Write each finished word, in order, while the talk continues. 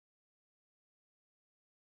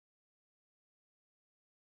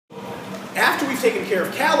After we've taken care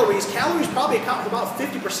of calories, calories probably account for about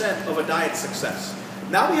 50% of a diet's success.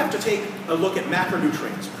 Now we have to take a look at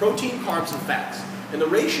macronutrients, protein, carbs, and fats. And the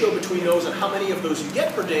ratio between those and how many of those you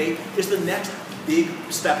get per day is the next big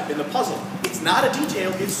step in the puzzle. It's not a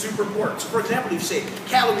detail, it's super important. So for example, if you say,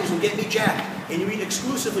 calories will get me jacked, and you eat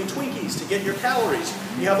exclusively Twinkies to get your calories,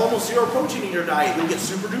 you have almost zero protein in your diet, you'll get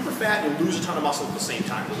super duper fat, and you'll lose a ton of muscle at the same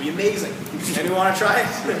time. It'll be amazing. Anyone want to try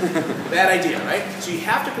it? Bad idea, right? So you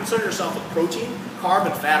have to concern yourself with protein, carb,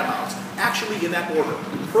 and fat amounts, actually in that order.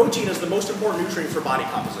 Protein is the most important nutrient for body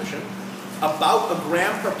composition. About a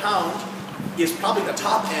gram per pound is probably the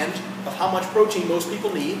top end of how much protein most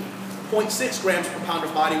people need. 0.6 grams per pound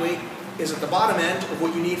of body weight is at the bottom end of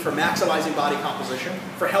what you need for maximizing body composition.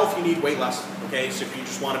 For health, you need way less. Okay, so if you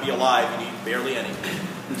just want to be alive, you need barely any.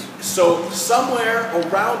 So somewhere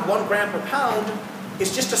around 1 gram per pound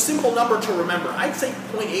is just a simple number to remember. I'd say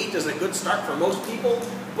 0.8 is a good start for most people,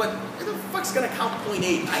 but who the fuck's going to count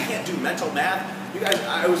 0.8? I can't do mental math. You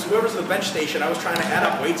guys, whoever's at the bench station, I was trying to add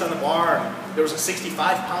up weights on the bar, and there was a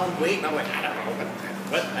 65-pound weight, and I'm like, I don't know,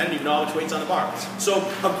 what? I didn't even know how much weight's on the bar. So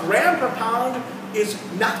a gram per pound is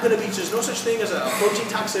not going to be, there's no such thing as a protein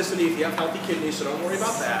toxicity if you have healthy kidneys, so don't worry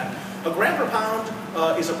about that. A gram per pound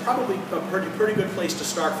is probably a pretty good place to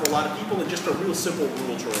start for a lot of people, and just a real simple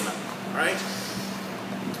rule to remember, all right?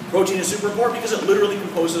 Protein is super important because it literally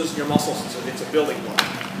composes your muscles, so it's a building block.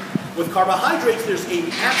 With carbohydrates, there's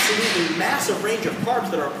an absolutely massive range of carbs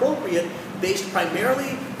that are appropriate based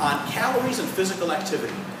primarily on calories and physical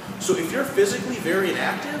activity. So if you're physically very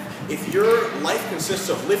inactive, if your life consists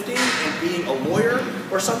of lifting and being a lawyer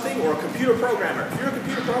or something, or a computer programmer, if you're a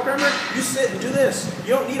computer programmer, you sit and do this.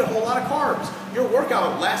 You don't need a whole lot of carbs. Your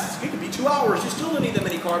workout lasts, it could be 2 hours, you still don't need that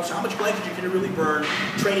many carbs. So how much glycogen can you really burn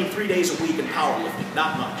training 3 days a week in powerlifting?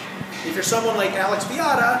 Not much. If you're someone like Alex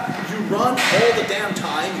Viada, you run all the damn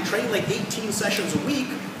time, you train like 18 sessions a week,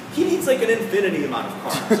 he needs like an infinity amount of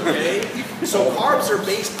carbs, okay? So carbs are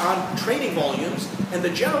based on training volumes, and the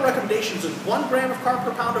general recommendations is 1 gram of carb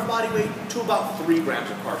per pound of body weight to about 3 grams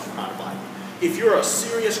of carbs per pound of body weight. If you're a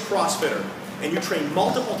serious CrossFitter, and you train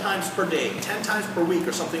multiple times per day, 10 times per week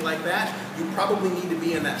or something like that, you probably need to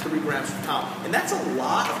be in that 3 grams per pound. And that's a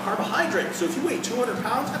lot of carbohydrates. So if you weigh 200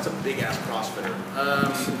 pounds, that's a big-ass CrossFitter.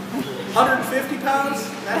 150 pounds?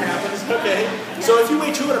 That happens, okay. So if you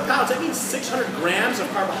weigh 200 pounds, that means 600 grams of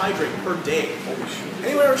carbohydrate per day.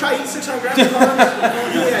 Anyone ever try eating 600 grams of carbs?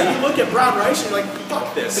 Yeah, you look at brown rice and you're like,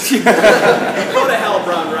 fuck this. Go to hell,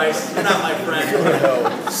 brown rice. You're not my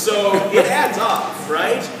friend. So it adds up,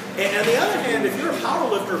 right? And on the other hand, if you're a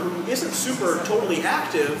powerlifter who isn't super totally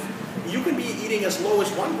active, you can be eating as low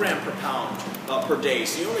as 1 gram per pound per day.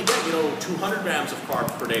 So you only get, 200 grams of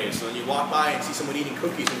carbs per day. So then you walk by and see someone eating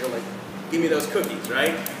cookies and you're like, give me those cookies,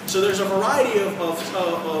 right? So there's a variety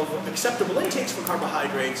of acceptable intakes for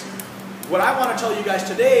carbohydrates. What I want to tell you guys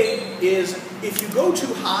today is if you go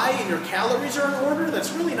too high and your calories are in order,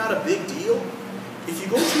 that's really not a big deal. If you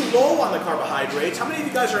go too low on the carbohydrates, how many of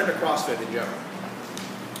you guys are into CrossFit in general?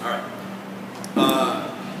 All right.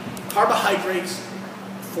 Carbohydrates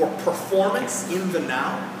for performance in the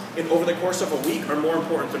now and over the course of a week are more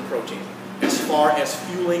important than protein as far as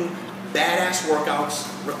fueling badass workouts,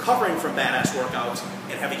 recovering from badass workouts,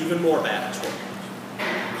 and having even more badass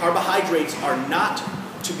workouts. Carbohydrates are not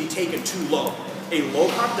to be taken too low. A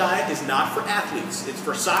low-carb diet is not for athletes. It's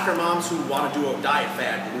for soccer moms who want to do a diet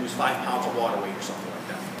fad to lose 5 pounds of water weight or something like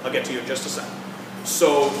that. I'll get to you in just a second.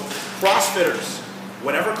 So, CrossFitters,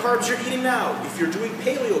 whatever carbs you're eating now, if you're doing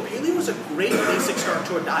paleo, paleo is a great basic start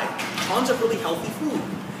to a diet. Tons of really healthy food.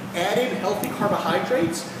 Add in healthy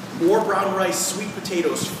carbohydrates, more brown rice, sweet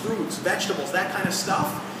potatoes, fruits, vegetables, that kind of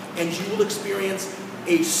stuff, and you will experience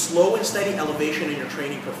a slow and steady elevation in your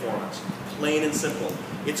training performance. Plain and simple.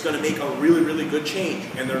 It's going to make a really, really good change,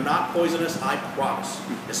 and they're not poisonous, I promise.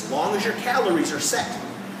 As long as your calories are set,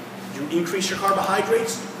 you increase your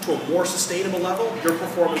carbohydrates to a more sustainable level, your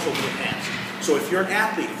performance will be enhanced. So if you're an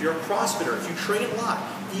athlete, if you're a CrossFitter, if you train a lot,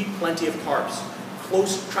 eat plenty of carbs.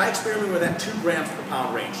 Try experimenting with that 2 grams per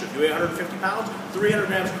pound range. So if you weigh 150 pounds, 300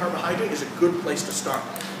 grams of carbohydrate is a good place to start.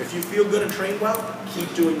 If you feel good and train well,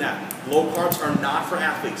 keep doing that. Low carbs are not for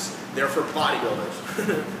athletes. They're for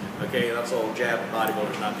bodybuilders. Okay, that's a little jab at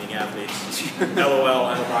bodybuilders not being athletes. LOL,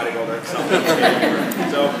 I'm a bodybuilder.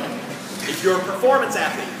 So if you're a performance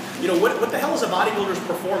athlete, what the hell is a bodybuilder's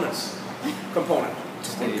performance component?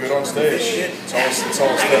 Good on stage. It's all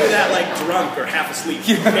I can do that like drunk or half asleep.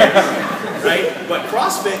 Right? But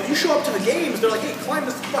CrossFit, you show up to the games, they're like, hey, climb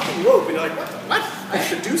this fucking rope. And you're like, what? I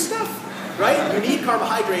should do stuff? Right? You need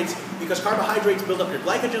carbohydrates because because carbohydrates build up your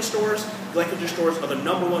glycogen stores. Glycogen stores are the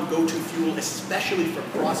 #1 go-to fuel, especially for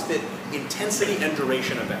CrossFit intensity and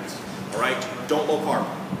duration events. All right? Don't low carb.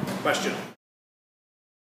 Question.